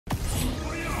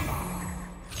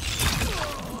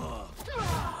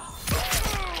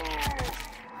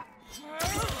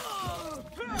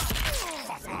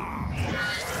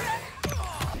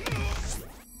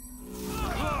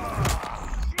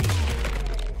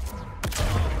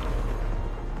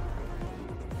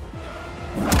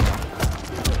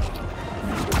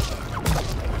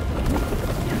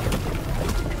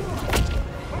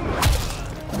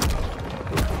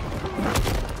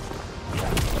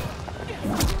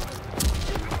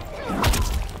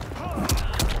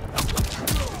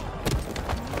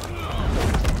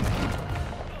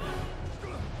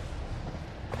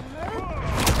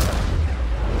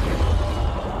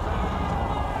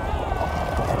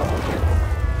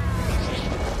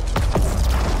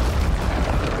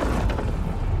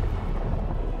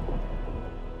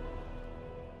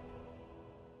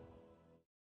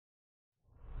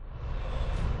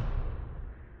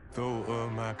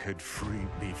dark had freed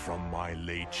me from my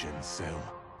Leichin cell,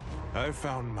 I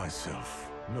found myself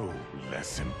no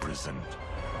less imprisoned.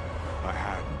 I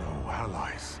had no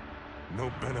allies,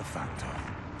 no benefactor,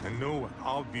 and no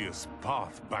obvious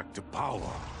path back to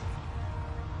power.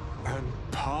 And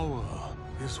power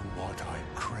is what I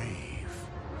crave.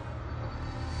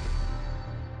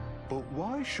 But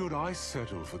why should I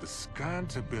settle for the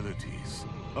scant abilities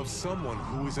of someone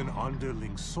who is an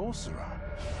underling sorcerer?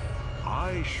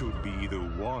 I should be the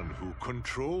one who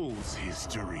controls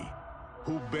history,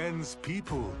 who bends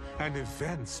people and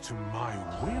events to my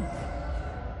whim.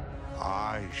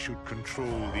 I should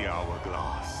control the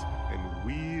hourglass and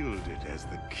wield it as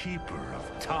the keeper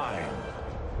of time.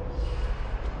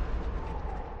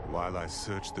 While I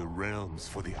search the realms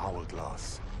for the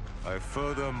hourglass, I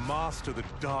further master the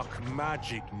dark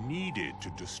magic needed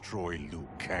to destroy Liu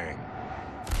Kang.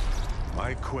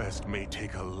 My quest may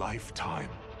take a lifetime,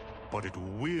 but it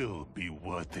will be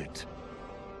worth it.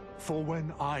 For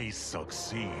when I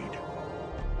succeed,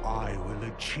 I will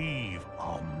achieve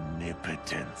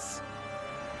omnipotence.